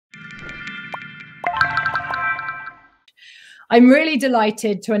I'm really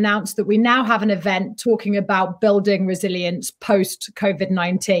delighted to announce that we now have an event talking about building resilience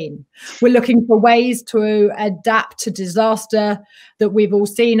post-COVID-19. We're looking for ways to adapt to disaster that we've all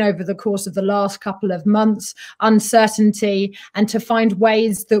seen over the course of the last couple of months, uncertainty, and to find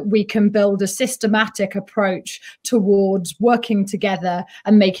ways that we can build a systematic approach towards working together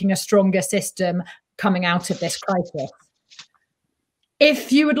and making a stronger system coming out of this crisis.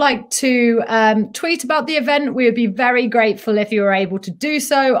 If you would like to tweet about the event, we would be very grateful if you were able to do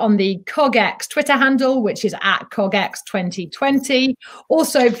so on the CogX Twitter handle, which is at CogX 2020.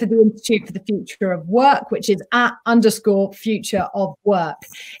 Also for the Institute for the Future of Work, which is at _Future of Work.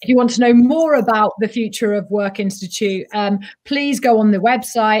 If you want to know more about the Future of Work Institute, please go on the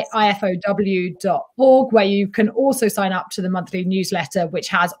website, IFOW.org, where you can also sign up to the monthly newsletter, which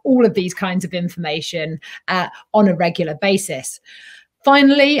has all of these kinds of information on a regular basis.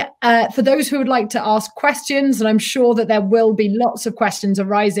 Finally, for those who would like to ask questions, and I'm sure that there will be lots of questions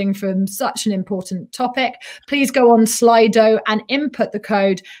arising from such an important topic, please go on Slido and input the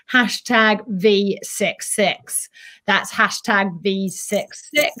code #V66. That's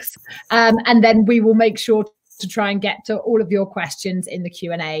 #V66. And then we will make sure to try and get to all of your questions in the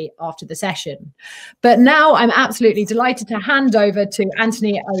Q&A after the session. But now I'm absolutely delighted to hand over to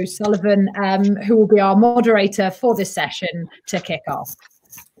Anthony O'Sullivan, who will be our moderator for this session to kick off.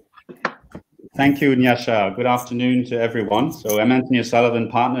 Thank you, Nyasha. Good afternoon to everyone. So I'm Anthony O'Sullivan,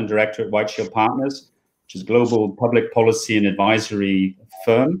 Partner and Director at Whiteshield Partners, which is a global public policy and advisory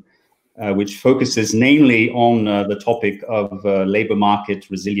firm, which focuses mainly on the topic of labor market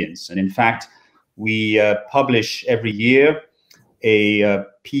resilience. And in fact, we publish every year a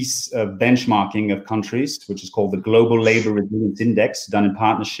piece of benchmarking of countries, which is called the Global Labor Resilience Index, done in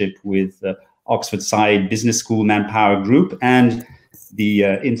partnership with Oxford Saïd Business School Manpower Group and the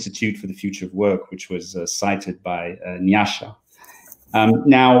Institute for the Future of Work, which was cited by Nyasha.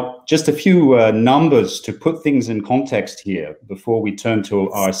 Now, just a few numbers to put things in context here before we turn to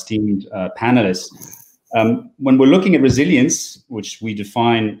our esteemed panelists. When we're looking at resilience, which we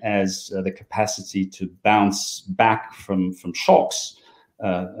define as the capacity to bounce back from shocks,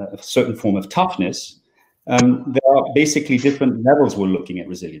 a certain form of toughness, there are basically different levels we're looking at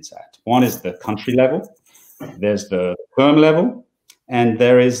resilience at. One is the country level, there's the firm level, and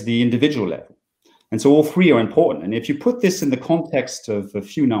there is the individual level. And so all three are important. And if you put this in the context of a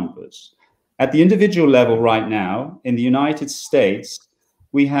few numbers, at the individual level right now, in the United States,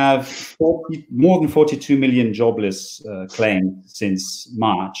 we have more than 42 million jobless claimed since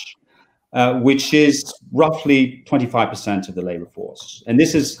March, which is roughly 25% of the labor force. And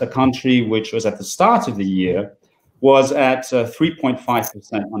this is a country which was at the start of the year was at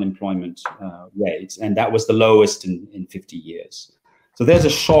 3.5% unemployment rate, and that was the lowest in 50 years. So there's a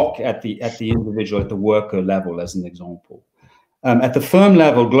shock at the individual, at the worker level, as an example. At the firm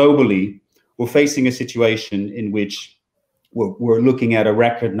level, globally, we're facing a situation in which we're looking at a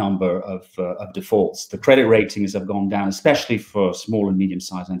record number of defaults. The credit ratings have gone down, especially for small and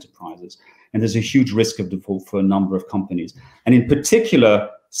medium-sized enterprises. And there's a huge risk of default for a number of companies. And in particular,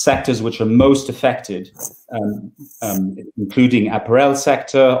 sectors which are most affected, including apparel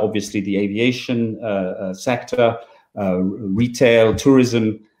sector, obviously the aviation sector, retail,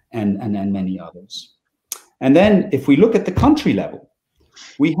 tourism, and many others. And then if we look at the country level,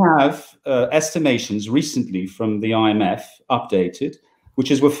 we have estimations recently from the IMF updated,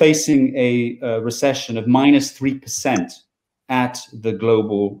 which is we're facing a recession of -3% at the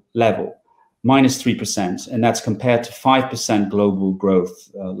global level, -3%, and that's compared to 5% global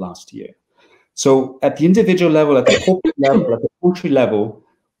growth last year. So at the individual level, at the corporate level, at the country level,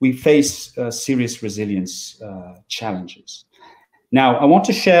 we face serious resilience challenges. Now, I want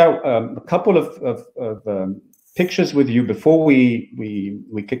to share a couple of pictures with you before we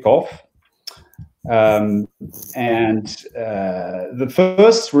kick off. The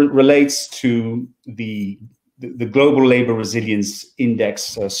first relates to the Global Labor Resilience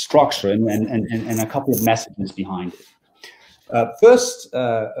Index structure and a couple of messages behind it. First,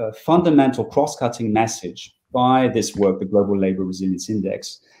 a fundamental cross-cutting message by this work, the Global Labor Resilience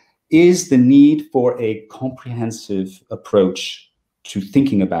Index, is the need for a comprehensive approach to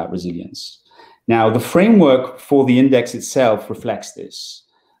thinking about resilience. Now, the framework for the index itself reflects this.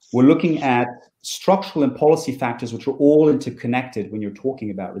 We're looking at structural and policy factors which are all interconnected when you're talking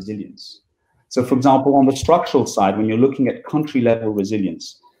about resilience. So, for example, on the structural side, when you're looking at country-level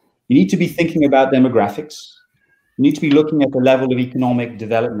resilience, you need to be thinking about demographics. You need to be looking at the level of economic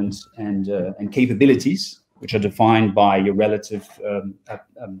development and capabilities, which are defined by your relative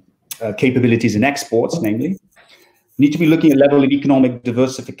capabilities in exports, namely. You need to be looking at level of economic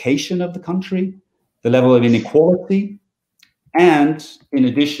diversification of the country, the level of inequality, And in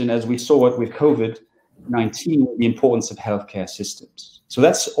addition, as we saw it with COVID-19, the importance of healthcare systems. So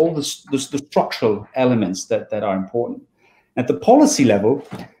that's all the structural elements that are important. At the policy level,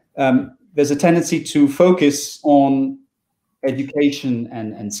 there's a tendency to focus on education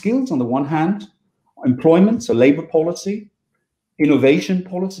and skills on the one hand, employment, so labor policy, innovation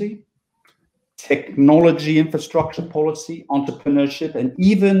policy, technology infrastructure policy, entrepreneurship, and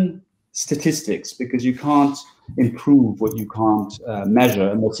even statistics, because you can't improve what you can't measure.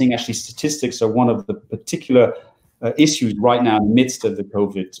 And we're seeing actually statistics are one of the particular issues right now in the midst of the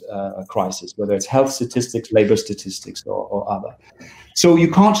COVID crisis, whether it's health statistics, labor statistics, or other. So you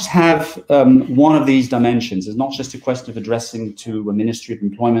can't just have one of these dimensions. It's not just a question of addressing to a Ministry of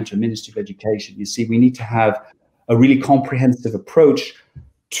Employment or Ministry of Education. You see, we need to have a really comprehensive approach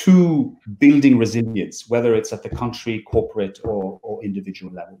to building resilience, whether it's at the country, corporate, or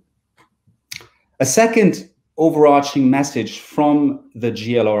individual level. A second overarching message from the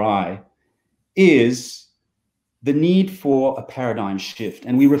GLRI is the need for a paradigm shift.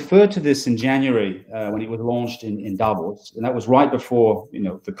 And we referred to this in January when it was launched in Davos, and that was right before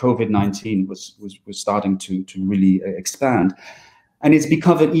the COVID-19 was starting to really expand. And it's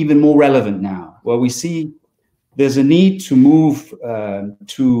become even more relevant now, where we see there's a need to move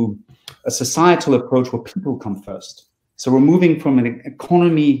to a societal approach where people come first. So we're moving from an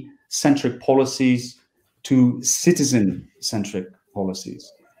economy-centric policies to citizen-centric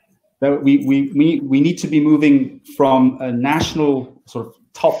policies. That we need to be moving from a national sort of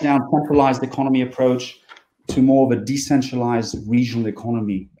top-down centralized economy approach to more of a decentralized regional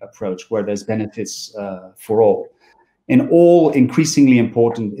economy approach where there's benefits for all. And all increasingly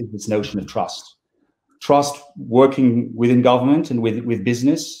important is this notion of trust. Trust working within government and with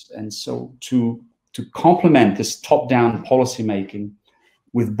business. And so to complement this top-down policy making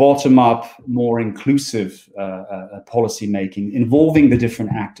with bottom-up, more inclusive policy making involving the different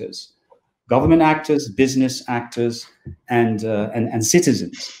actors, government actors, business actors, and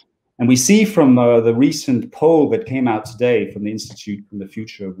citizens. And we see from the recent poll that came out today from the Institute for the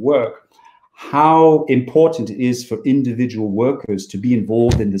Future of Work, how important it is for individual workers to be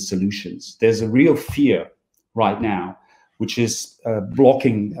involved in the solutions. There's a real fear right now, which is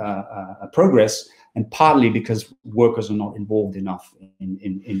blocking progress, and partly because workers are not involved enough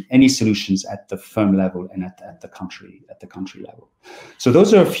in any solutions at the firm level and at the country level. So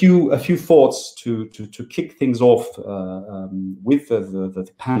those are a few thoughts to kick things off with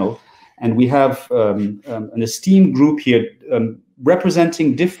the panel. And we have an esteemed group here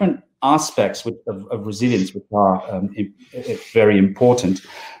representing different aspects of resilience, which are very important.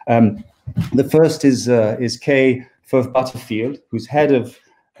 The first is Kay Firth-Butterfield, who's head of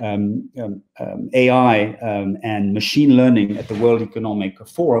AI and machine learning at the World Economic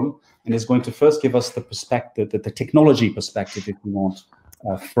Forum, and is going to first give us the perspective, the technology perspective, if we want,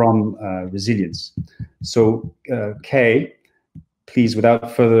 from resilience. So, Kay, please,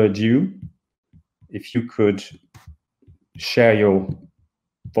 without further ado, if you could share your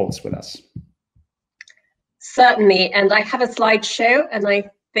thoughts with us. Certainly, and I have a slideshow, and I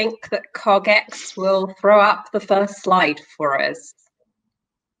think that CogX will throw up the first slide for us.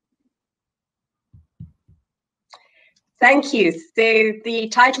 Thank you. So the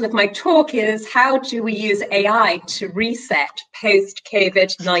title of my talk is How Do We Use AI to Reset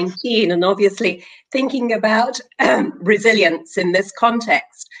Post-COVID-19? And obviously thinking about resilience in this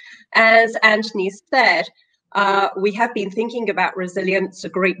context. As Anthony said, we have been thinking about resilience a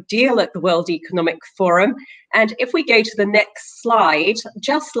great deal at the World Economic Forum. And if we go to the next slide,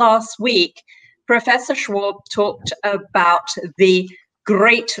 just last week, Professor Schwab talked about the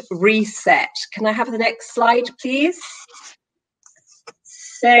Great Reset. Can I have the next slide, please?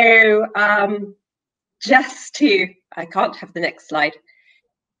 So I can't have the next slide.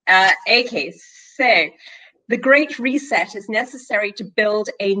 Okay, so the Great Reset is necessary to build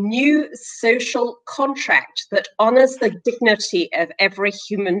a new social contract that honors the dignity of every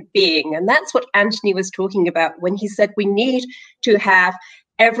human being. And that's what Anthony was talking about when he said we need to have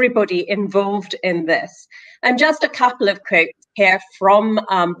everybody involved in this. And just a couple of quotes here from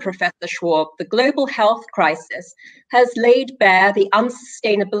Professor Schwab. The global health crisis has laid bare the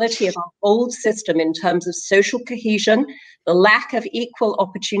unsustainability of our old system in terms of social cohesion, the lack of equal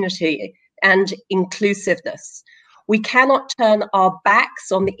opportunity and inclusiveness. We cannot turn our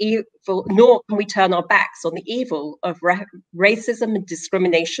backs on the evil, nor can we turn our backs on the evil of racism and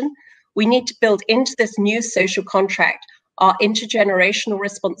discrimination. We need to build into this new social contract our intergenerational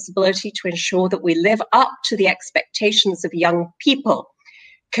responsibility to ensure that we live up to the expectations of young people.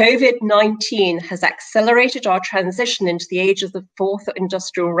 COVID-19 has accelerated our transition into the age of the fourth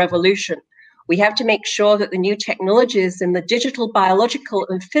industrial revolution. We have to make sure that the new technologies in the digital, biological,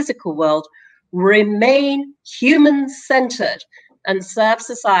 and physical world remain human-centered and serve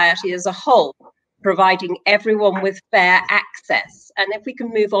society as a whole, providing everyone with fair access. And if we can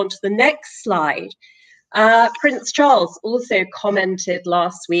move on to the next slide, Prince Charles also commented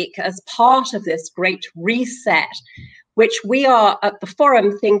last week as part of this great reset, which we are at the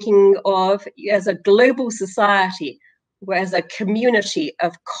forum thinking of as a global society, as a community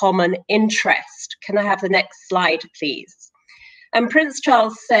of common interest. Can I have the next slide, please? And Prince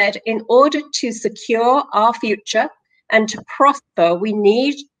Charles said, in order to secure our future and to prosper, we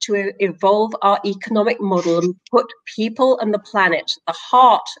need to evolve our economic model and put people and the planet at the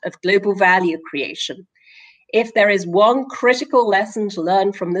heart of global value creation. If there is one critical lesson to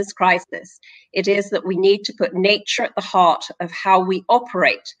learn from this crisis, it is that we need to put nature at the heart of how we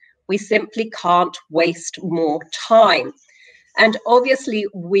operate. We simply can't waste more time. And obviously,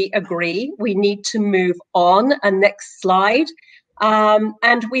 we agree, we need to move on. And next slide.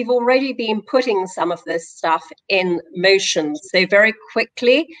 And we've already been putting some of this stuff in motion. So very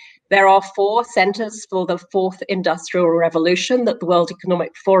quickly, there are 4 centers for the 4th Industrial Revolution that the World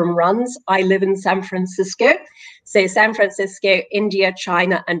Economic Forum runs. I live in San Francisco. So San Francisco, India,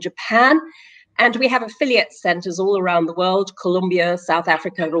 China, and Japan. And we have affiliate centers all around the world, Colombia, South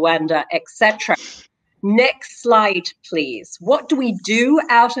Africa, Rwanda, etc. Next slide, please. What do we do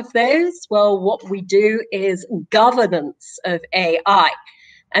out of those? Well, what we do is governance of AI.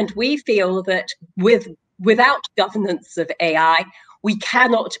 And we feel that without governance of AI, we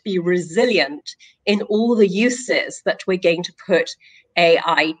cannot be resilient in all the uses that we're going to put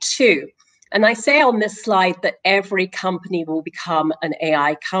AI to. And I say on this slide that every company will become an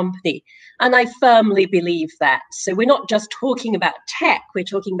AI company. And I firmly believe that. So we're not just talking about tech, we're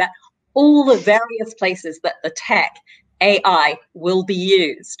talking about all the various places that the tech, AI, will be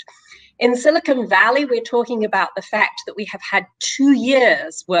used. In Silicon Valley, we're talking about the fact that we have had 2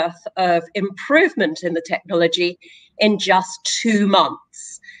 years worth of improvement in the technology in just 2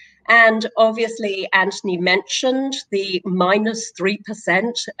 months. And obviously, Anthony mentioned the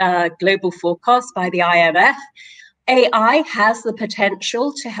 -3% global forecast by the IMF. AI has the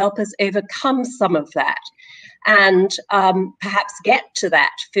potential to help us overcome some of that and perhaps get to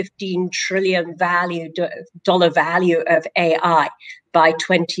that $15 trillion dollar value of AI by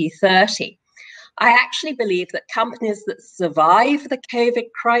 2030. I actually believe that companies that survive the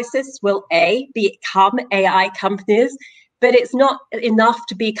COVID crisis will, A, become AI companies, but it's not enough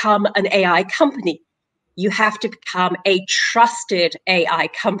to become an AI company. You have to become a trusted AI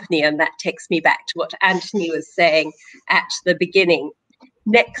company, and that takes me back to what Anthony was saying at the beginning.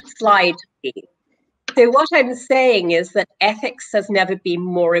 Next slide, please. So what I'm saying is that ethics has never been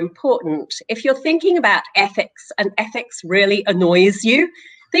more important. If you're thinking about ethics and ethics really annoys you,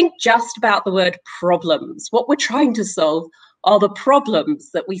 think just about the word problems. What we're trying to solve are the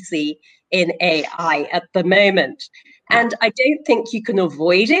problems that we see in AI at the moment. And I don't think you can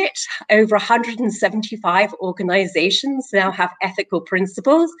avoid it. Over 175 organizations now have ethical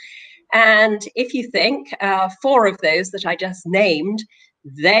principles. And if you think 4 of those that I just named,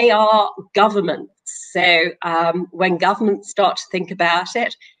 they are governments. So when governments start to think about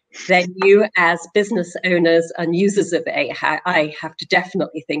it, then you as business owners and users of AI have to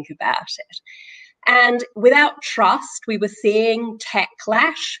definitely think about it. And without trust, we were seeing tech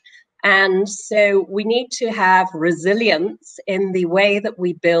clash. And so we need to have resilience in the way that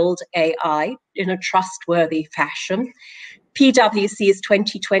we build AI in a trustworthy fashion. PwC's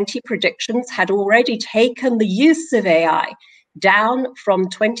 2020 predictions had already taken the use of AI down from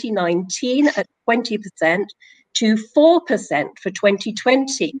 2019 at 20% to 4% for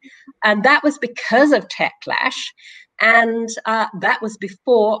 2020. And that was because of tech clash, and that was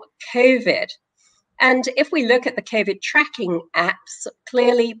before COVID. And if we look at the COVID tracking apps,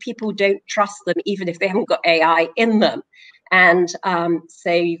 clearly people don't trust them, even if they haven't got AI in them. And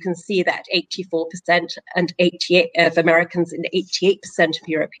so you can see that 84% and 88% of Americans and 88% of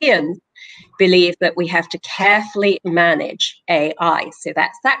Europeans believe that we have to carefully manage AI. So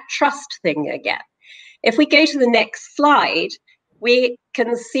that's that trust thing again. If we go to the next slide, we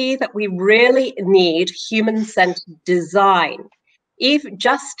can see that we really need human-centered design. If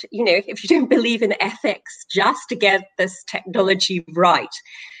just, if you don't believe in ethics, just to get this technology right.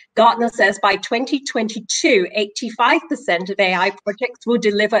 Gartner says by 2022, 85% of AI projects will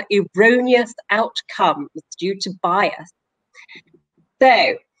deliver erroneous outcomes due to bias.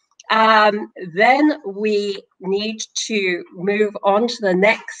 So then we need to move on to the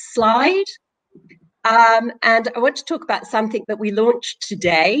next slide. And I want to talk about something that we launched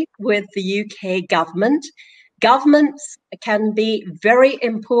today with the UK government. Governments can be very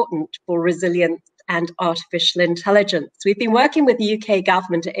important for resilience and artificial intelligence. We've been working with the UK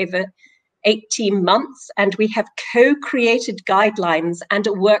government over 18 months, and we have co-created guidelines and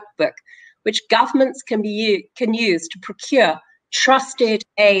a workbook which governments can use to procure trusted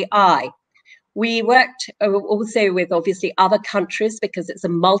AI. We worked also with obviously other countries because it's a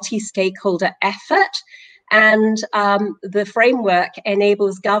multi-stakeholder effort, and the framework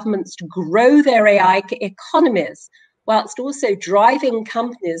enables governments to grow their AI economies whilst also driving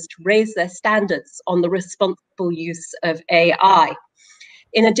companies to raise their standards on the responsible use of AI.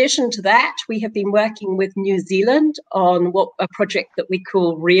 In addition to that, we have been working with New Zealand on a project that we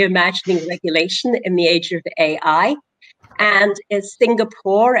call Reimagining Regulation in the Age of AI. And in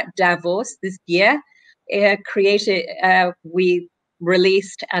Singapore at Davos this year, we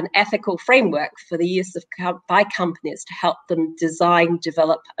released an ethical framework for the use of by companies to help them design,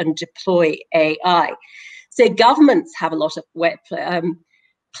 develop, and deploy AI. So governments have a lot of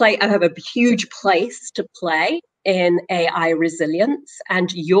have a huge place to play in AI resilience,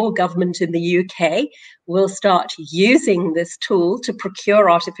 and your government in the UK will start using this tool to procure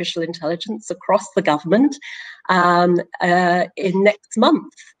artificial intelligence across the government in next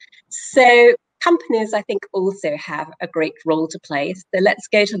month. So companies, I think, also have a great role to play. So let's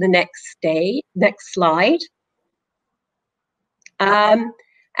go to the next slide. And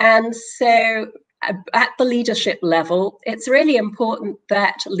so at the leadership level, it's really important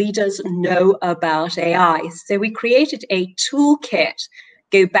that leaders know about AI. So we created a toolkit.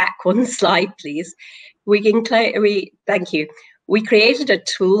 Go back one slide, please. Thank you. We created a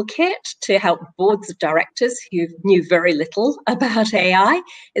toolkit to help boards of directors who knew very little about AI.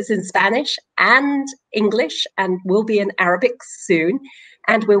 It's in Spanish and English and will be in Arabic soon.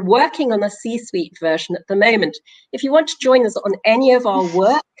 And we're working on a C-suite version at the moment. If you want to join us on any of our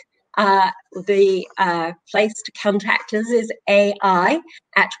work, the place to contact us is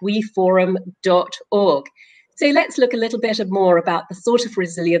ai@weforum.org. So let's look a little bit more about the sort of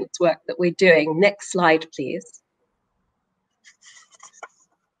resilience work that we're doing. Next slide, please.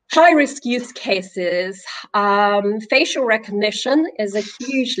 High-risk use cases. Facial recognition is a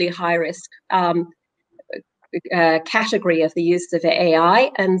hugely high-risk category of the use of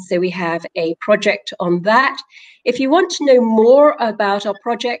AI, and so we have a project on that. If you want to know more about our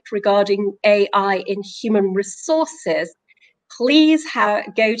project regarding AI in human resources, please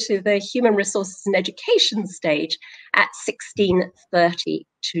go to the Human Resources and Education stage at 16:30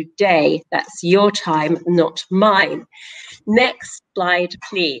 today. That's your time, not mine. Next slide,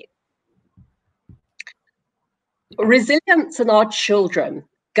 please. Resilience in our children.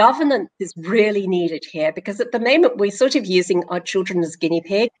 Governance is really needed here because at the moment we're sort of using our children as guinea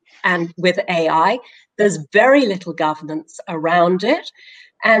pigs, and with AI, there's very little governance around it.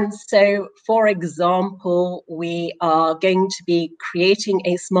 And so, for example, we are going to be creating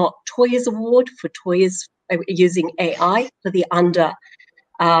a Smart Toys Award for toys using AI for the under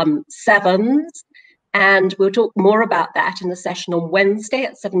 7s. And we'll talk more about that in the session on Wednesday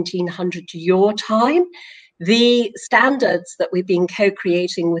at 1700 your time. The standards that we've been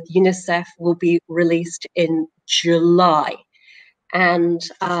co-creating with UNICEF will be released in July. And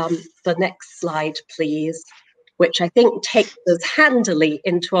the next slide, please, which I think takes us handily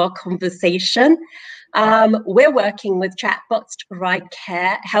into our conversation. We're working with chatbots to provide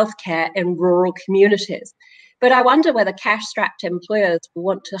healthcare in rural communities. But I wonder whether cash-strapped employers will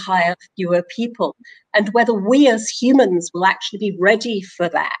want to hire fewer people and whether we as humans will actually be ready for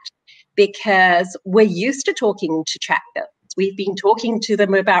that, because we're used to talking to chatbots. We've been talking to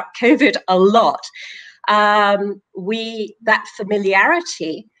them about COVID a lot. That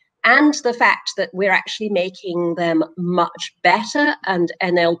familiarity and the fact that we're actually making them much better, and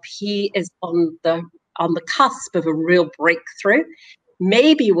NLP is on the cusp of a real breakthrough.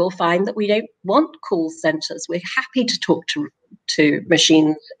 Maybe we'll find that we don't want call centers. We're happy to talk to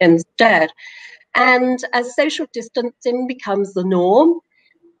machines instead. And as social distancing becomes the norm,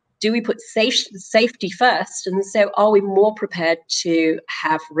 do we put safety first? And so are we more prepared to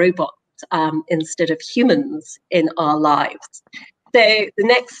have robots instead of humans in our lives? So the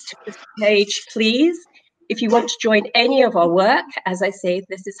next page, please. If you want to join any of our work, as I say,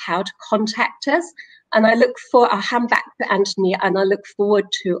 this is how to contact us. And I'll hand back to Anthony, and I look forward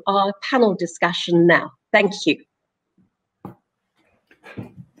to our panel discussion now. Thank you.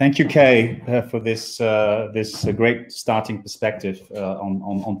 Thank you, Kay, for this great starting perspective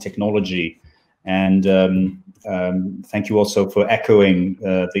on technology, and thank you also for echoing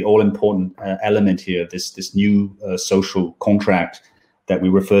the all-important element here, this new social contract that we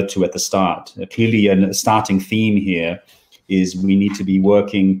referred to at the start. Clearly, a starting theme here is we need to be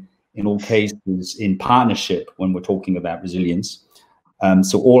working in all cases in partnership when we're talking about resilience.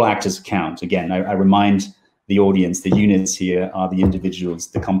 So all actors count. Again, I remind the audience, the units here are the individuals,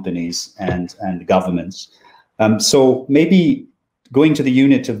 the companies, and the governments. So maybe going to the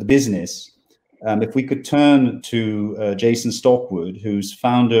unit of the business, if we could turn to Jason Stockwood, who's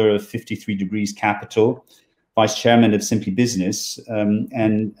founder of 53 Degrees Capital, vice chairman of Simply Business.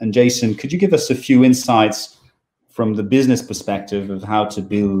 And Jason, could you give us a few insights from the business perspective of how to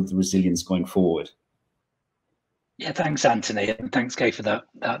build resilience going forward? Yeah, thanks, Anthony, and thanks, Kay, for that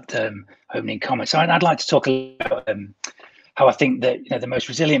opening comment. So I'd like to talk a little about how I think that the most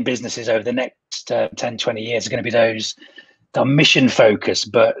resilient businesses over the next 10, 20 years are going to be those that are mission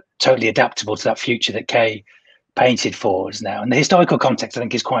focused but totally adaptable to that future that Kay painted for us now. And the historical context, I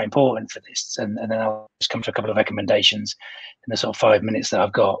think, is quite important for this. And then I'll just come to a couple of recommendations in the sort of 5 minutes that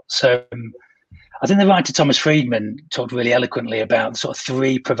I've got. So I think the writer Thomas Friedman talked really eloquently about the sort of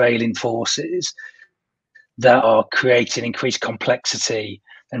three prevailing forces that are creating increased complexity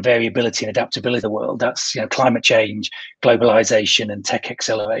and variability and adaptability of the world. That's climate change, globalization, and tech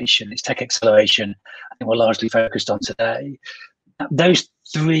acceleration. It's tech acceleration I think we're largely focused on today. Those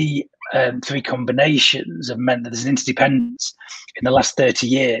three combinations have meant that there's an interdependence in the last 30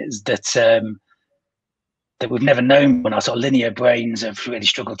 years that that we've never known when our sort of linear brains have really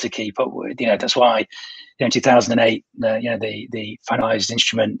struggled to keep up with. That's why in 2008 the finalized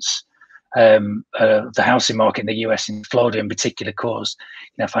instruments the housing market in the US, in Florida in particular, caused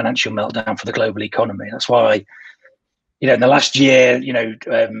financial meltdown for the global economy. That's why in the last year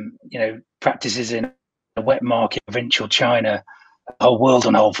practices in a wet market, provincial China, the whole world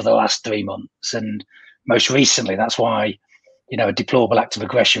on hold for the last 3 months. And most recently, that's why a deplorable act of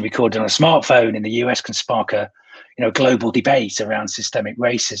aggression recorded on a smartphone in the US can spark a global debate around systemic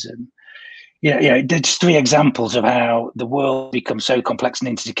racism. There's three examples of how the world becomes so complex and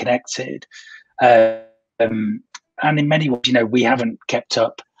interconnected, and in many ways, we haven't kept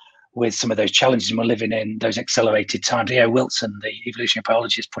up with some of those challenges, and we're living in those accelerated times. Leo Wilson, the evolutionary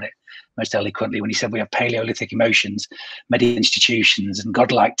biologist, put it most eloquently when he said we have Paleolithic emotions, medieval institutions, and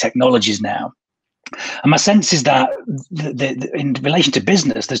godlike technologies now. And my sense is that in relation to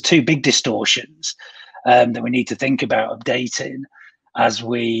business, there's two big distortions that we need to think about updating as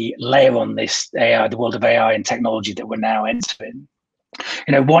we layer on this AI, the world of AI and technology that we're now entering.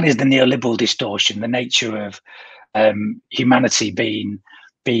 One is the neoliberal distortion, the nature of humanity being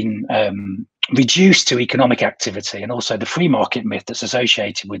reduced to economic activity, and also the free market myth that's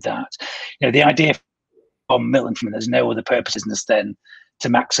associated with that. The idea from Milton, there's no other purpose in business than to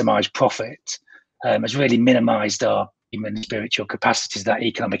maximize profit, has really minimized our human and spiritual capacities, that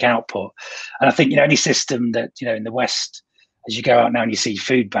economic output. And I think any system that in the West, as you go out now and you see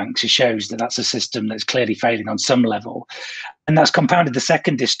food banks, it shows that that's a system that's clearly failing on some level. And that's compounded. The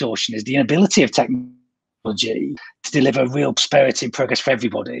second distortion is the inability of technology to deliver real prosperity and progress for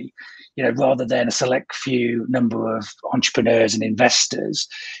everybody, rather than a select few number of entrepreneurs and investors.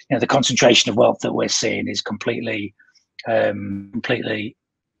 The concentration of wealth that we're seeing is completely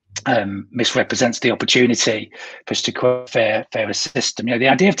misrepresents the opportunity for us to create a fairer system. The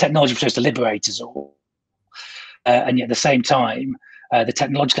idea of technology was supposed to liberate us all. And yet at the same time, the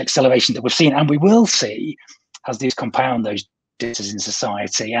technological acceleration that we've seen and we will see has these compound those differences in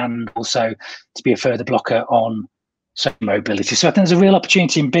society, and also to be a further blocker on social mobility. So I think there's a real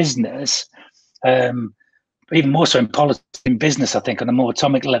opportunity in business, even more so in politics, in business, I think on a more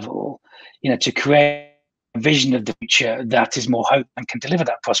atomic level, to create a vision of the future that is more hope and can deliver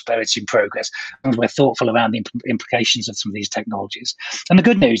that prosperity and progress, and we're thoughtful around the implications of some of these technologies. And the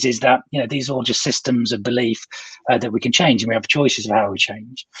good news is that these are all just systems of belief that we can change, and we have choices of how we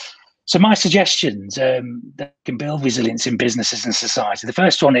change. So my suggestions that can build resilience in businesses and society. The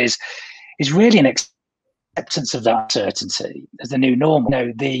first one is really an acceptance of that uncertainty as the new normal.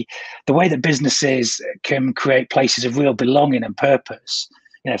 The way that businesses can create places of real belonging and purpose,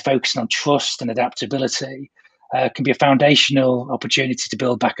 focusing on trust and adaptability, can be a foundational opportunity to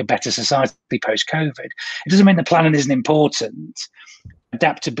build back a better society post-COVID. It doesn't mean the planning isn't important.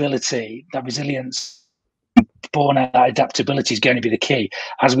 Adaptability, that resilience, born out of that adaptability is going to be the key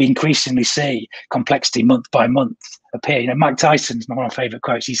as we increasingly see complexity month by month appear. Mike Tyson's one of my favorite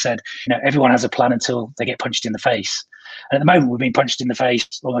quotes. He said, everyone has a plan until they get punched in the face. And at the moment, we've been punched in the face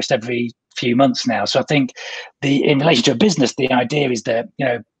almost every few months now. So I think in relation to a business, the idea is that,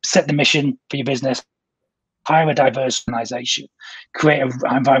 set the mission for your business, hire a diverse organization, create an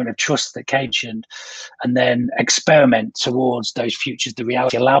environment of trust that Kay mentioned, and then experiment towards those futures, the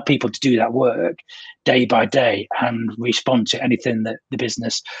reality, allow people to do that work day by day and respond to anything that the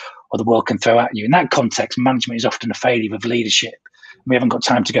business or the world can throw at you. In that context, management is often a failure of leadership We haven't got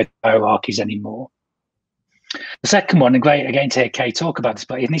time to go to hierarchies anymore. The second one, and great again to hear Kay talk about this,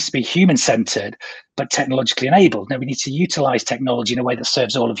 but it needs to be human-centered, but technologically enabled. Now, we need to utilize technology in a way that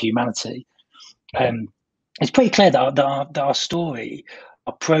serves all of humanity. It's pretty clear that our story,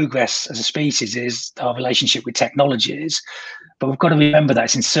 our progress as a species is our relationship with technologies, but we've got to remember that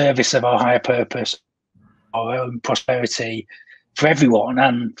it's in service of our higher purpose, our own prosperity for everyone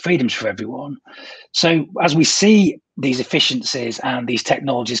and freedoms for everyone. So as we see these efficiencies and these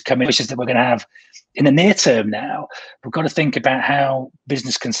technologies come in, which is that we're going to have in the near term now, we've got to think about how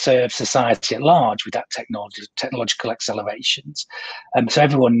business can serve society at large with that technological accelerations. So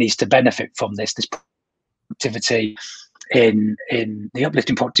everyone needs to benefit from this productivity in the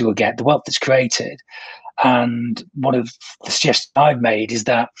uplifting productivity we'll get, the wealth that's created. And one of the suggestions I've made is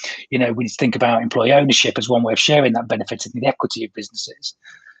that, we need to think about employee ownership as one way of sharing that benefit in the equity of businesses.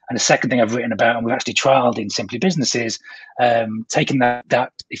 And the second thing I've written about, and we've actually trialed in Simply Business, is taking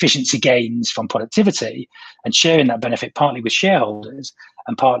that efficiency gains from productivity and sharing that benefit partly with shareholders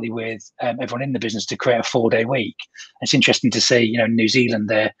and partly with everyone in the business to create a 4-day week. And it's interesting to see, in New Zealand,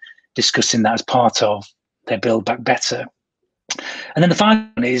 they're discussing that as part of their Build Back Better. And then the final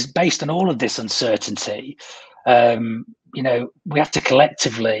one is, based on all of this uncertainty, we have to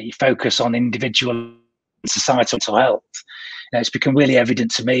collectively focus on individual and societal mental health. It's become really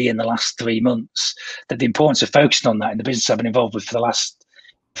evident to me in the last 3 months that the importance of focusing on that in the business I've been involved with for the last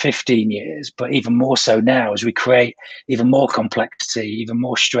 15 years, but even more so now as we create even more complexity, even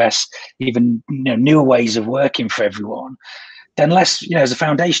more stress, even newer ways of working for everyone. Then less, as a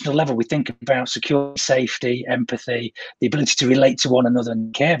foundational level, we think about security, safety, empathy, the ability to relate to one another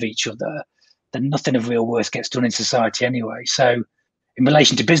and care of each other, then nothing of real worth gets done in society anyway. So in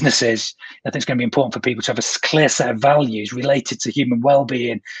relation to businesses, I think it's going to be important for people to have a clear set of values related to human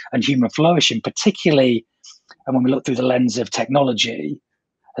well-being and human flourishing, particularly when we look through the lens of technology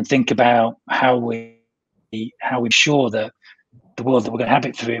and think about how we ensure that the world that we're going to have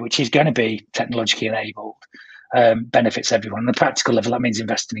it through, which is going to be technologically enabled, benefits everyone. On a practical level, that means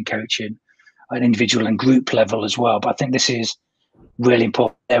investing in coaching at an individual and group level as well. But I think this is really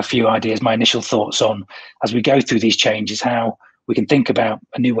important. There are a few ideas, my initial thoughts on, as we go through these changes, how we can think about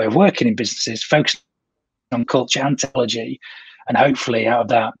a new way of working in businesses, focusing on culture and technology, and hopefully out of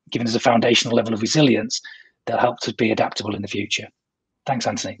that, giving us a foundational level of resilience that'll help to be adaptable in the future. Thanks,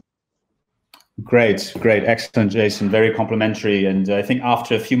 Anthony. Great, excellent, Jason. Very complimentary, and I think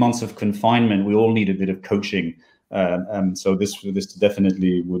after a few months of confinement, we all need a bit of coaching. So this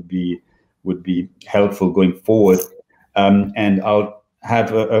definitely would be helpful going forward. And I'll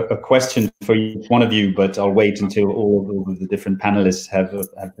have a question for each one of you, but I'll wait until all of the different panelists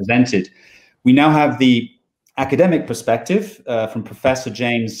have presented. We now have the academic perspective from Professor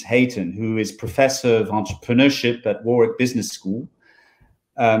James Hayton, who is Professor of Entrepreneurship at Warwick Business School.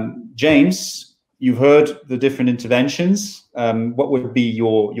 James, you've heard the different interventions. What would be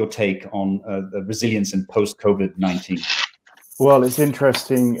your take on the resilience in post-COVID-19? Well, it's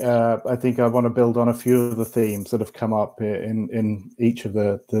interesting. I think I want to build on a few of the themes that have come up in each of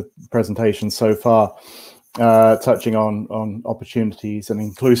the presentations so far, touching on opportunities and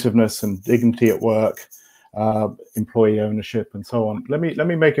inclusiveness and dignity at work, employee ownership, and so on. Let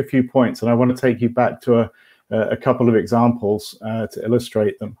me make a few points, and I want to take you back to a couple of examples to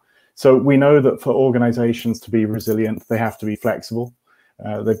illustrate them. So we know that for organizations to be resilient, they have to be flexible.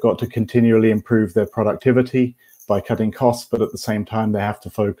 They've got to continually improve their productivity by cutting costs, but at the same time, they have to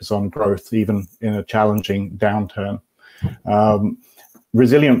focus on growth, even in a challenging downturn.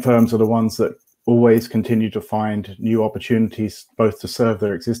 Resilient firms are the ones that always continue to find new opportunities, both to serve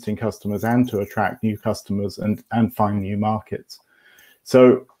their existing customers and to attract new customers and find new markets.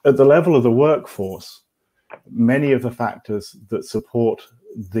 So at the level of the workforce, many of the factors that support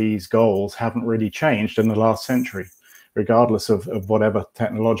these goals haven't really changed in the last century, regardless of whatever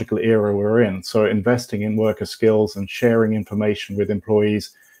technological era we're in. So investing in worker skills and sharing information with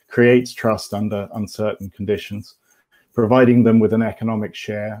employees creates trust under uncertain conditions. Providing them with an economic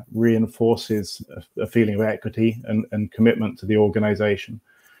share reinforces a feeling of equity and commitment to the organization.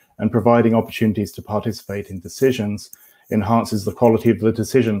 And providing opportunities to participate in decisions enhances the quality of the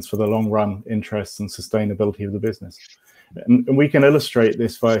decisions for the long run interests and sustainability of the business. And we can illustrate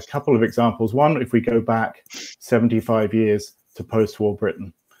this by a couple of examples. One, if we go back 75 years to post-war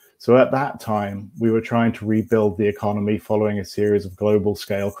Britain. So at that time, we were trying to rebuild the economy following a series of global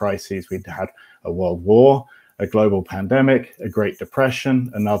scale crises. We'd had a world war, a global pandemic, a Great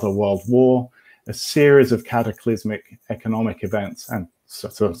Depression, another world war, a series of cataclysmic economic events and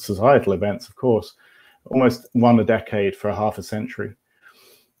societal events, of course, almost one a decade for a half a century.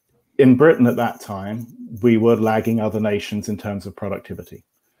 in Britain at that time, we were lagging other nations in terms of productivity.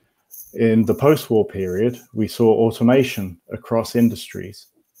 In the post-war period, we saw automation across industries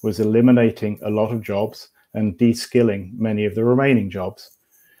was eliminating a lot of jobs and de-skilling many of the remaining jobs.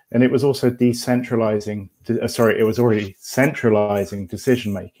 And it was also decentralizing, it was already centralizing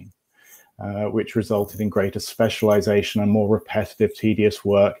decision-making, which resulted in greater specialization and more repetitive, tedious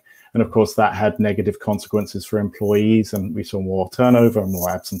work. And of course, that had negative consequences for employees, and we saw more turnover and more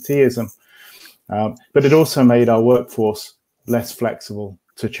absenteeism. But it also made our workforce less flexible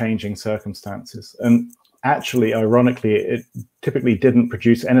to changing circumstances. And actually, ironically, it typically didn't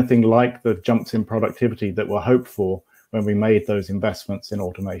produce anything like the jumps in productivity that were hoped for when we made those investments in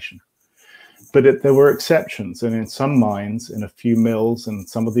automation. But there were exceptions, and in some mines, in a few mills and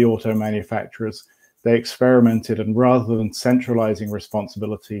some of the auto manufacturers, they experimented, and rather than centralizing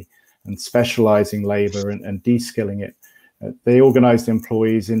responsibility and specializing labor and de-skilling it, they organized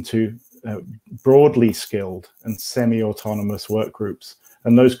employees into broadly skilled and semi-autonomous work groups.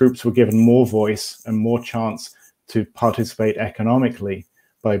 And those groups were given more voice and more chance to participate economically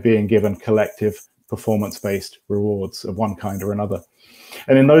by being given collective performance-based rewards of one kind or another.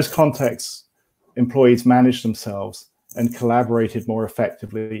 And in those contexts, employees managed themselves and collaborated more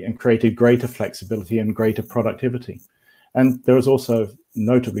effectively and created greater flexibility and greater productivity. And there was also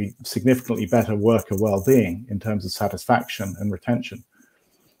notably significantly better worker well-being in terms of satisfaction and retention.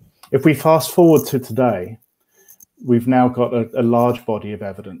 If we fast forward to today, we've now got a large body of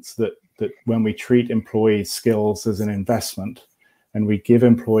evidence that when we treat employees' skills as an investment, and we give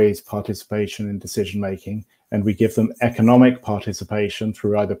employees participation in decision-making, and we give them economic participation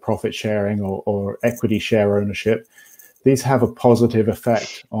through either profit sharing or equity share ownership, these have a positive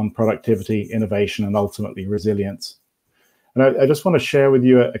effect on productivity, innovation, and ultimately resilience. And I just want to share with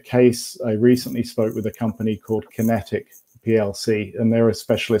you a case. I recently spoke with a company called Kinetic PLC, and they're a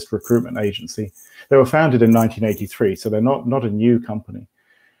specialist recruitment agency. They were founded in 1983, so they're not a new company,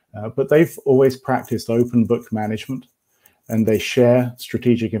 but they've always practiced open book management, and they share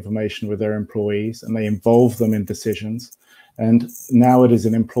strategic information with their employees, and they involve them in decisions. And now it is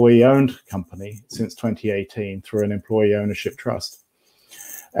an employee-owned company since 2018 through an employee ownership trust.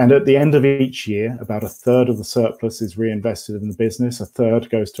 And at the end of each year, about a third of the surplus is reinvested in the business, a third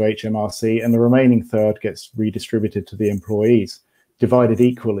goes to HMRC, and the remaining third gets redistributed to the employees, divided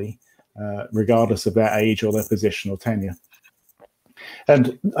equally, regardless of their age or their position or tenure.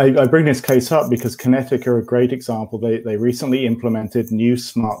 And I bring this case up because Kinetic are a great example. They recently implemented new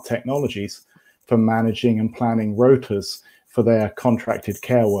smart technologies for managing and planning rotas for their contracted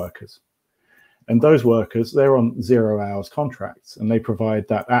care workers. And those workers, they're on 0 hours contracts, and they provide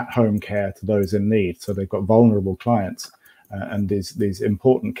that at-home care to those in need. So they've got vulnerable clients and these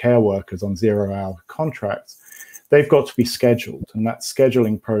important care workers on 0 hour contracts. They've got to be scheduled, and that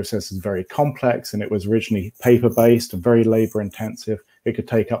scheduling process is very complex, and it was originally paper-based and very labor-intensive. It could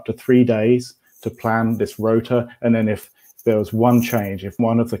take up to 3 days to plan this rota, and then if there was one change, if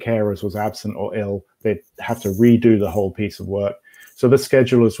one of the carers was absent or ill, they'd have to redo the whole piece of work. So the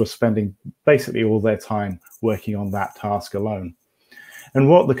schedulers were spending basically all their time working on that task alone. And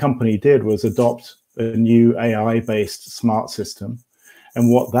what the company did was adopt a new AI-based smart system.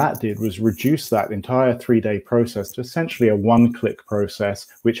 And what that did was reduce that entire 3-day process to essentially a one-click process,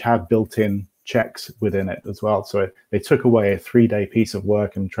 which had built-in checks within it as well. So they took away a 3-day piece of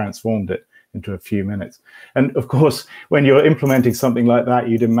work and transformed it into a few minutes. And of course, when you're implementing something like that,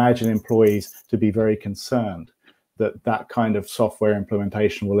 you'd imagine employees to be very concerned that that kind of software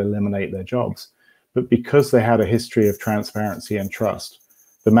implementation will eliminate their jobs. But because they had a history of transparency and trust,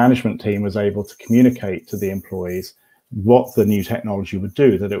 the management team was able to communicate to the employees what the new technology would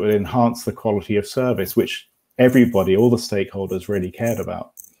do, that it would enhance the quality of service, which everybody, all the stakeholders really cared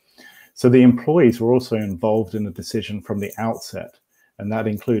about. So the employees were also involved in the decision from the outset, and that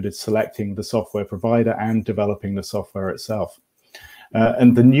included selecting the software provider and developing the software itself.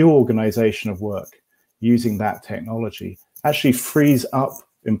 And the new organization of work using that technology actually frees up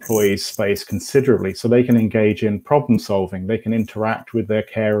employees' space considerably, so they can engage in problem solving, they can interact with their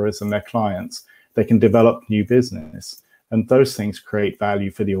carers and their clients, they can develop new business, and those things create value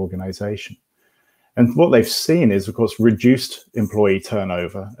for the organization. And what they've seen is, of course, reduced employee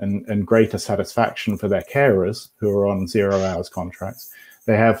turnover and greater satisfaction for their carers who are on 0 hours contracts.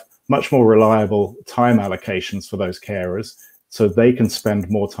 They have much more reliable time allocations for those carers, so they can spend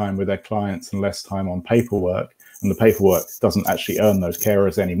more time with their clients and less time on paperwork. And the paperwork doesn't actually earn those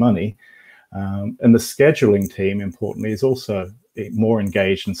carers any money. And the scheduling team, importantly, is also more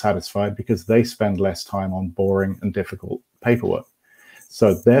engaged and satisfied because they spend less time on boring and difficult paperwork.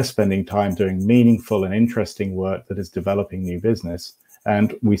 So they're spending time doing meaningful and interesting work that is developing new business,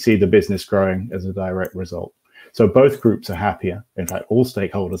 and we see the business growing as a direct result. So both groups are happier. In fact, all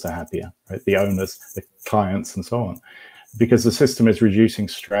stakeholders are happier, right? The owners, the clients, and so on, because the system is reducing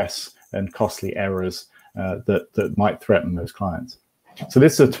stress and costly errors that might threaten those clients. So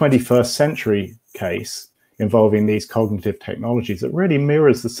this is a 21st century case involving these cognitive technologies that really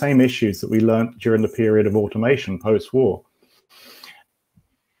mirrors the same issues that we learned during the period of automation post-war.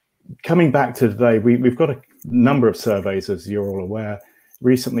 Coming back to today, we've got a number of surveys, as you're all aware.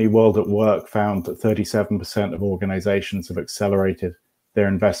 Recently, World at Work found that 37% of organizations have accelerated their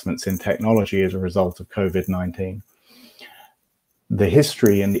investments in technology as a result of COVID-19. The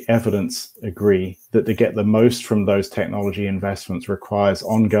history and the evidence agree that to get the most from those technology investments requires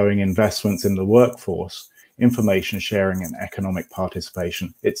ongoing investments in the workforce, information sharing, and economic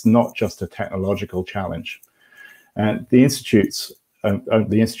participation. It's not just a technological challenge. And the Institute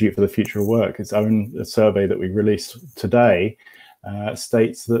for the Future of Work, its own survey that we released today,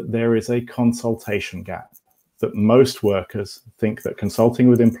 states that there is a consultation gap, that most workers think that consulting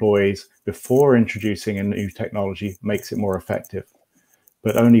with employees before introducing a new technology makes it more effective.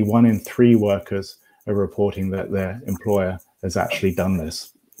 But only 1 in 3 workers are reporting that their employer has actually done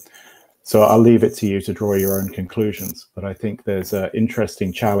this. So I'll leave it to you to draw your own conclusions, but I think there's an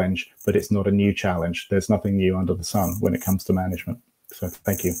interesting challenge, but it's not a new challenge. There's nothing new under the sun when it comes to management. So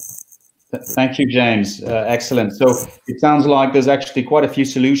thank you. Thank you, James. Excellent. So it sounds like there's actually quite a few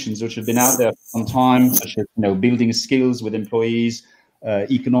solutions which have been out there for some time, such as building skills with employees,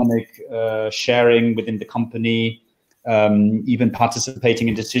 economic sharing within the company, even participating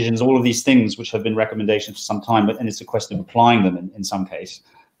in decisions, all of these things which have been recommendations for some time, and it's a question of applying them in some case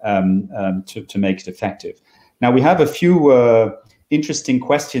to make it effective. Now we have a few interesting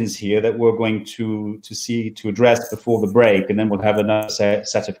questions here that we're going to address before the break, and then we'll have another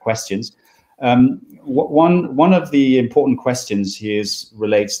set of questions. One of the important questions here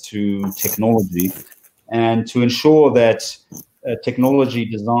relates to technology, and to ensure that technology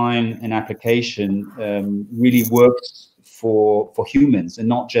design and application really works for humans and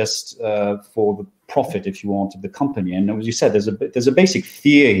not just for the profit, if you want, of the company. And as you said, there's a basic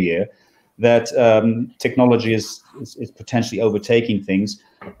fear here that technology is potentially overtaking things,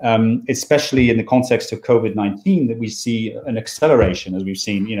 especially in the context of COVID-19, that we see an acceleration, as we've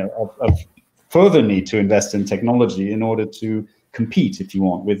seen, of further need to invest in technology in order to compete, if you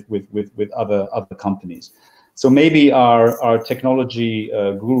want, with other companies. So maybe our technology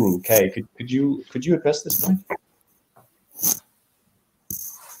guru, Kay, could you address this point?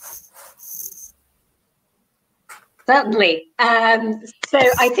 Certainly. So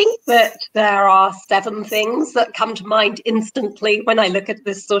I think that there are 7 things that come to mind instantly when I look at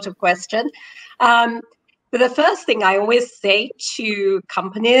this sort of question. But the first thing I always say to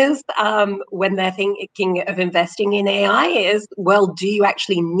companies when they're thinking of investing in AI is, well, do you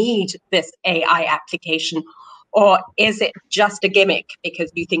actually need this AI application? Or is it just a gimmick because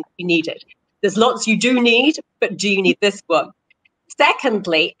you think you need it? There's lots you do need, but do you need this one?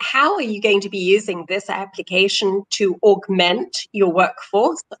 Secondly, how are you going to be using this application to augment your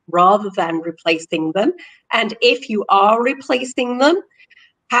workforce rather than replacing them? And if you are replacing them,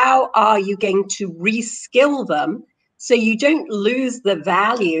 how are you going to reskill them so you don't lose the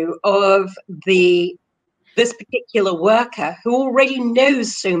value of this particular worker who already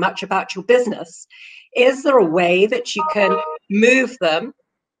knows so much about your business? Is there a way that you can move them?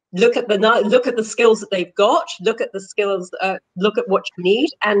 Look at the skills that they've got, look at the skills, look at what you need,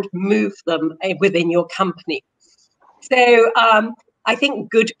 and move them within your company. So I think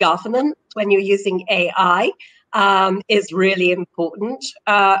good governance when you're using AI is really important.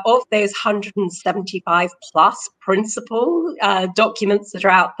 Of those 175 plus principle documents that are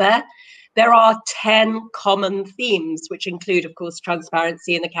out there, there are 10 common themes, which include, of course,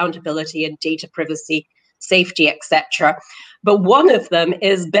 transparency and accountability and data privacy, safety, etc. But one of them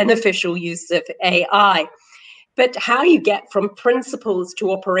is beneficial use of AI. But how you get from principles to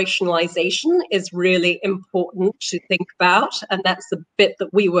operationalization is really important to think about, and that's the bit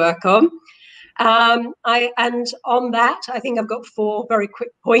that we work on. And on that, I think I've got 4 very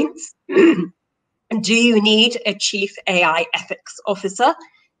quick points. Do you need a chief AI ethics officer?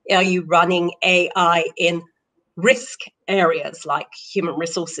 Are you running AI in risk areas like human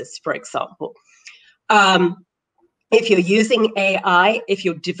resources, for example? If you're using AI, if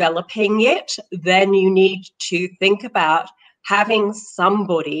you're developing it, then you need to think about having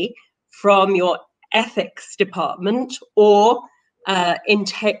somebody from your ethics department or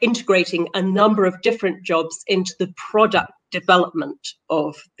integrating a number of different jobs into the product development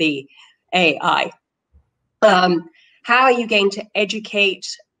of the AI. How are you going to educate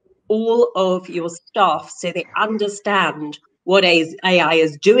all of your staff so they understand what AI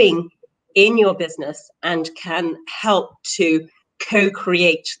is doing in your business and can help to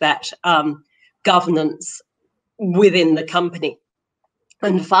co-create that governance within the company.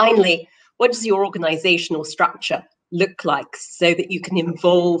 And finally, what does your organizational structure look like so that you can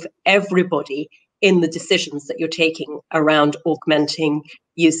involve everybody in the decisions that you're taking around augmenting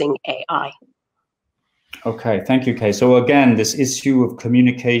using AI? Okay, thank you, Kay. So again, this issue of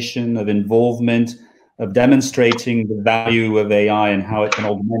communication, of involvement, of demonstrating the value of AI and how it can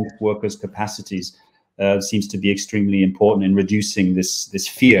augment workers' capacities seems to be extremely important in reducing this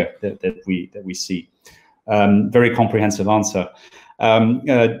fear that we see. Very comprehensive answer.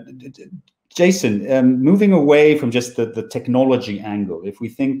 Jason, moving away from just the technology angle, if we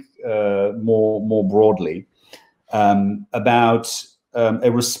think more broadly about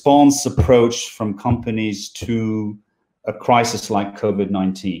a response approach from companies to a crisis like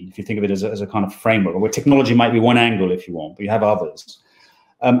COVID-19, if you think of it as a kind of framework, where technology might be one angle if you want, but you have others.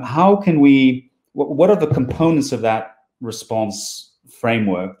 How can what are the components of that response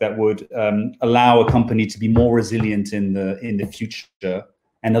framework that would allow a company to be more resilient in the future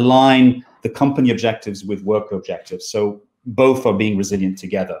and align the company objectives with worker objectives, so both are being resilient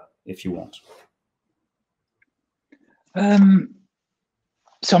together, if you want?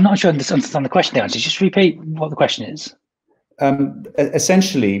 So I'm not sure I understand the question now. Just repeat what the question is.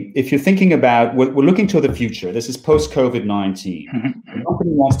 Essentially, if you're thinking about, we're looking to the future, this is post-COVID-19. Mm-hmm. The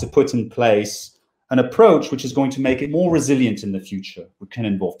company wants to put in place an approach which is going to make it more resilient in the future, which can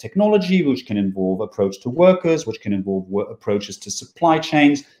involve technology, which can involve approach to workers, which can involve approaches to supply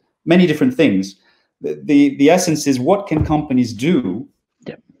chains, many different things. The essence is, what can companies do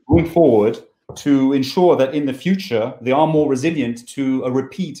going forward to ensure that in the future they are more resilient to a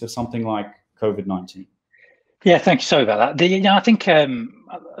repeat of something like COVID-19? Yeah, thank you. Sorry about that.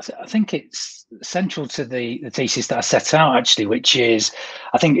 I think it's central to the thesis that I set out, actually, which is,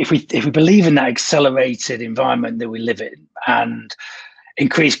 I think if we believe in that accelerated environment that we live in and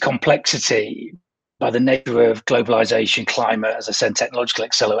increased complexity by the nature of globalization, climate, as I said, technological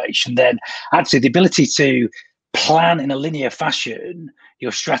acceleration, then actually the ability to plan in a linear fashion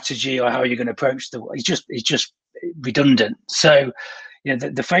your strategy or how you're going to approach the world is just redundant. So,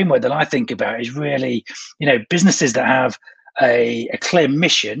 the framework that I think about is really, businesses that have a clear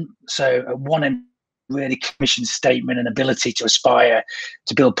mission. So at one end, really clear mission statement and ability to aspire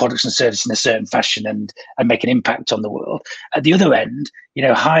to build products and services in a certain fashion and make an impact on the world. At the other end,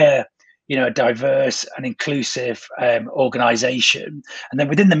 hire a diverse and inclusive organization. And then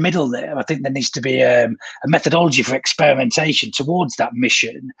within the middle there, I think there needs to be a methodology for experimentation towards that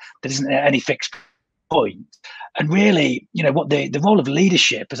mission that isn't at any fixed point. And really, what the role of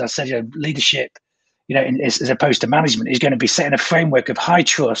leadership, as I said, leadership, as opposed to management, is going to be setting a framework of high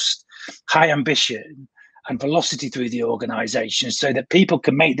trust, high ambition, and velocity through the organization so that people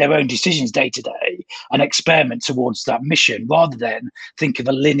can make their own decisions day to day and experiment towards that mission, rather than think of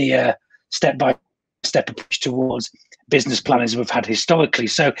a linear step-by-step approach towards business plan as we've had historically.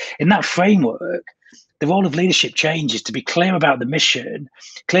 So in that framework, the role of leadership changes to be clear about the mission,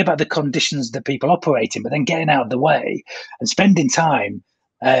 clear about the conditions that people operate in, but then getting out of the way and spending time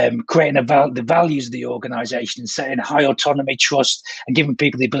creating the values of the organization and setting high autonomy, trust, and giving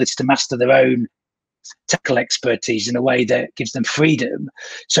people the ability to master their own technical expertise in a way that gives them freedom.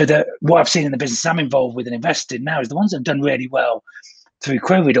 So that what I've seen in the business I'm involved with and invested in now is the ones that have done really well through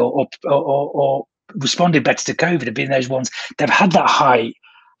COVID or responded better to COVID have been those ones that have had that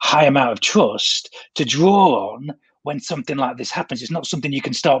high amount of trust to draw on when something like this happens. It's not something you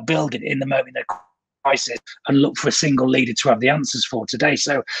can start building in the moment of crisis and look for a single leader to have the answers for today.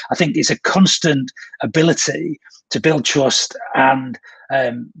 So I think it's a constant ability to build trust and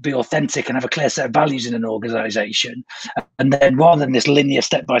be authentic and have a clear set of values in an organization. And then rather than this linear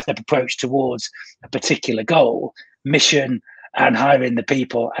step-by-step approach towards a particular goal, mission and hiring the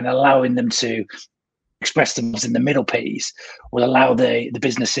people and allowing them to express themselves in the middle piece will allow the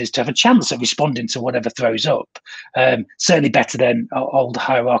businesses to have a chance of responding to whatever throws up. Certainly better than old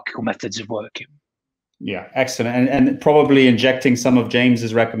hierarchical methods of working. Yeah, excellent. And probably injecting some of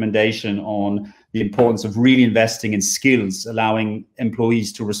James's recommendation on the importance of really investing in skills, allowing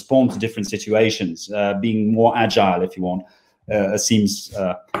employees to respond to different situations, being more agile, if you want, seems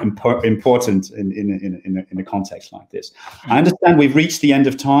important in a context like this. I understand we've reached the end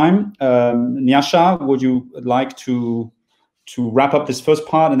of time. Nyasha, would you like to wrap up this first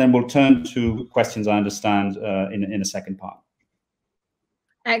part, and then we'll turn to questions, I understand, in a second part?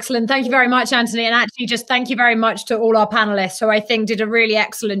 Excellent. Thank you very much, Anthony. And actually, just thank you very much to all our panelists who I think did a really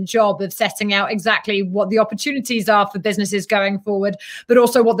excellent job of setting out exactly what the opportunities are for businesses going forward, but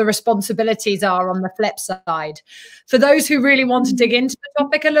also what the responsibilities are on the flip side. For those who really want to dig into the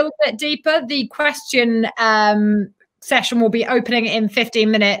topic a little bit deeper, the question session will be opening in 15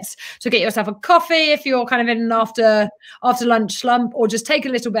 minutes. So get yourself a coffee if you're kind of in an after lunch slump, or just take a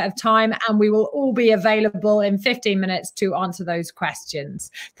little bit of time, and we will all be available in 15 minutes to answer those questions.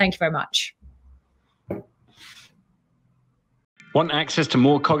 Thank you very much. Want access to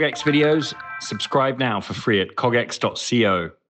more CogX videos? Subscribe now for free at cogx.co.